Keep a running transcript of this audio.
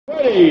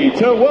Ready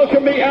to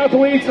welcome the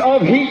athletes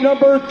of heat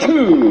number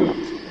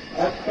 2.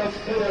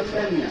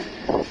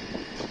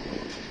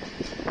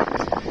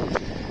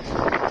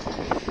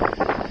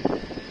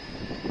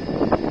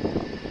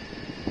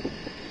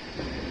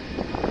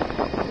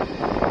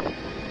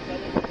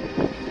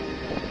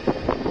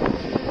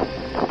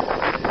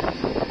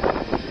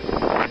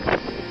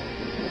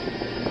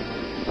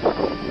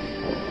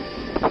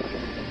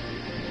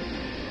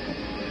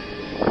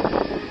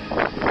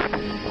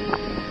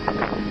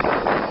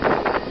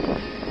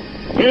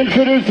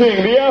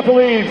 Introducing the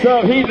athletes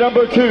of heat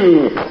number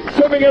 2,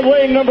 swimming in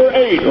lane number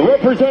 8,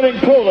 representing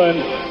Poland,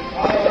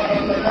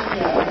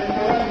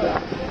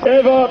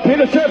 Eva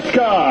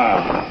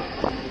Pinaszewska.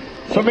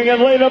 Swimming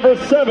in lane number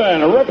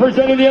 7,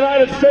 representing the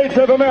United States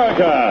of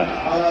America,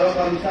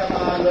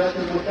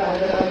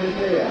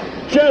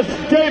 Jess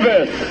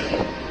Davis.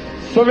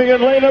 Swimming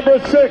in lane number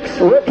 6,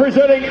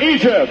 representing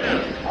Egypt,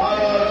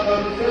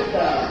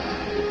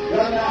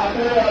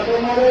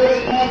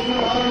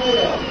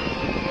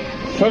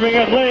 swimming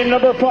in lane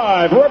number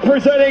 5,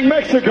 representing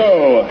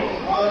Mexico,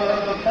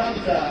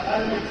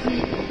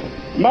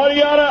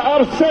 Mariana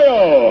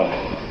Arceo.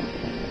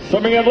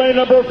 Swimming in lane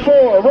number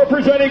 4,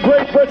 representing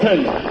Great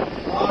Britain,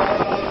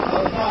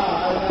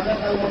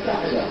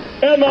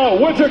 Emma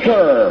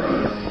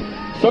Whitaker.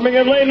 Swimming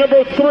in lane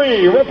number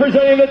 3,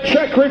 representing the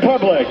Czech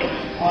Republic,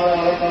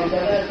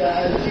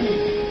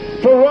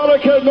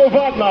 Veronika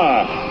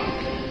Novotná.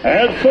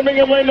 And swimming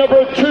in lane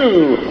number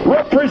 2,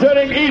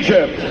 representing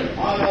Egypt,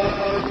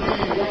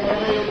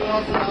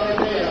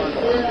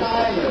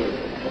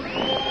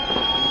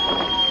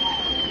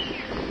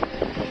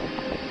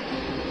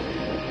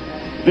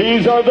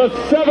 these are the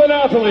 7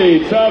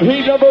 athletes of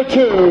heat number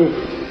 2,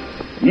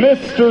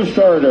 Mr.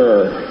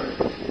 Starter.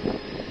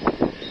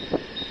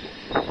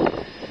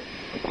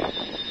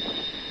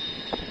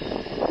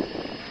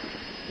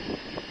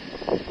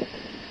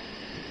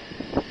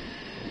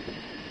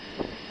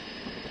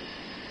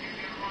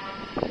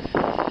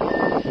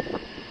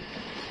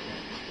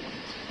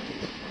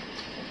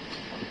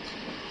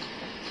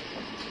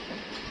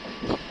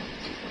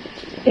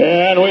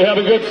 And we have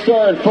a good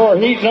start for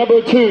heat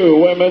number 2,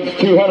 women's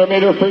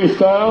 200-meter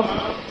freestyle.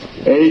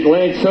 8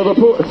 lengths of the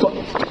pool,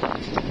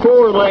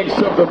 4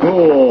 lengths of the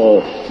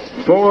pool,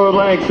 4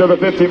 lengths of the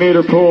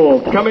 50-meter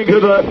pool. Coming to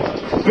the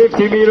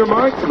 50-meter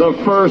mark, the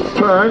first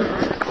turn.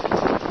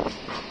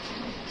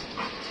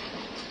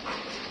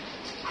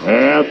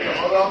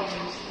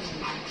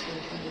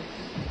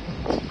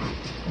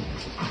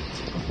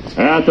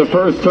 At the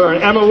first turn,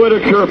 Emma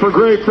Whitaker for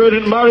Great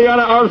Britain,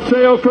 Mariana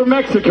Arceo for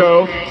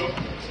Mexico.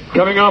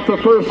 Coming off the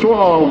first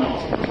wall. 1,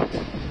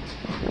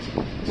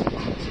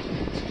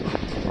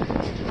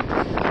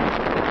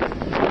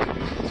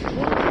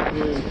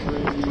 2,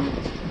 3,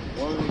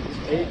 1,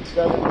 8,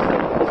 7,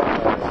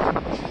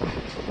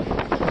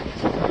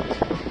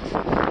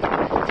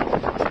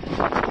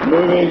 5.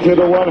 Moving to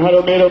the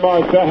 100-meter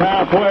mark, the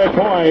halfway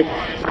point.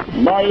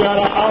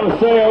 Mariana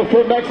Arceo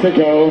for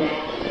Mexico.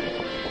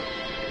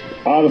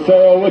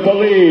 Arceo with the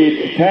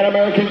lead. Pan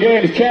American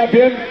Games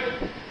champion.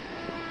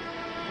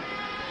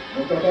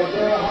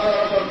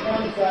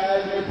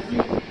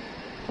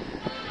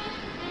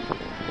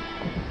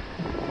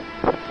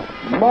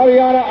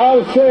 Mariana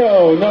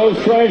Arceo, no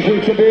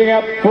stranger to being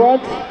up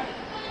front.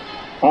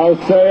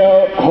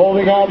 Arceo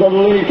holding on to the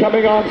lead,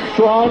 coming on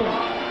strong.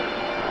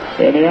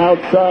 In the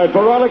outside,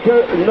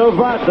 Veronika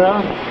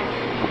Novotná.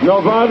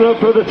 Novotná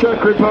for the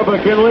Czech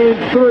Republic in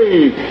lane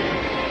 3.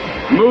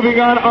 Moving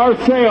on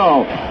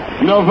Arceo.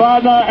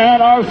 Novotná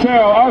and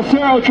Arceo.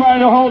 Arceo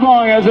trying to hold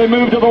on as they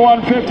move to the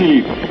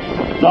 150.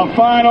 The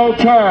final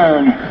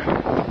turn,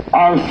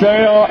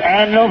 Arceo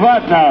and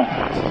Novotná.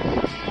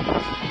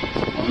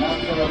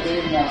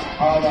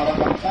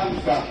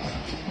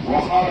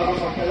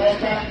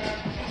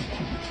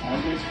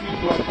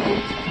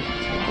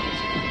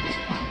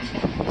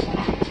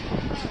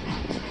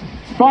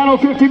 Final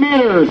 50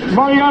 meters,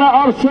 Mariana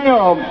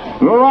Arceo,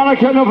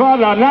 Veronika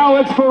Novotná. Now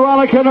it's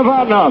Veronika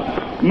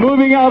Novotná,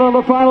 moving out on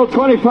the final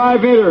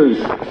 25 meters.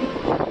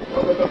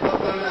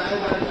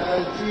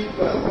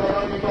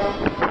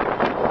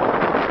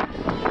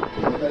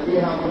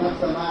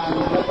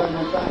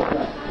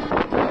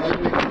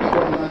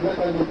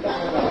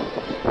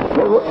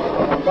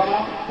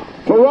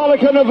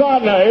 Veronika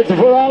Novotná. It's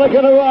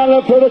Veronika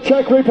Novotná for the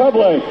Czech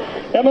Republic.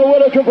 Emma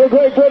Whitaker for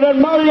Great Britain.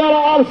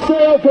 Mariana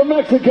Arceo for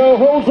Mexico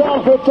holds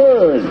on for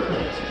third.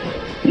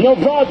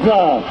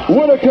 Novotná,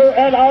 Whitaker,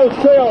 and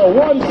Arceo.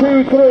 1,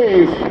 2,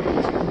 3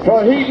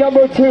 for heat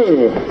number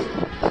 2.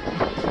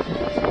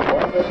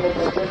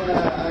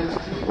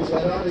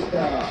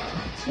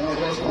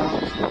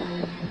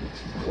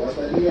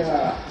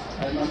 وتليها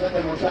المملكة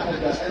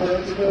المتحدة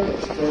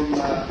ثم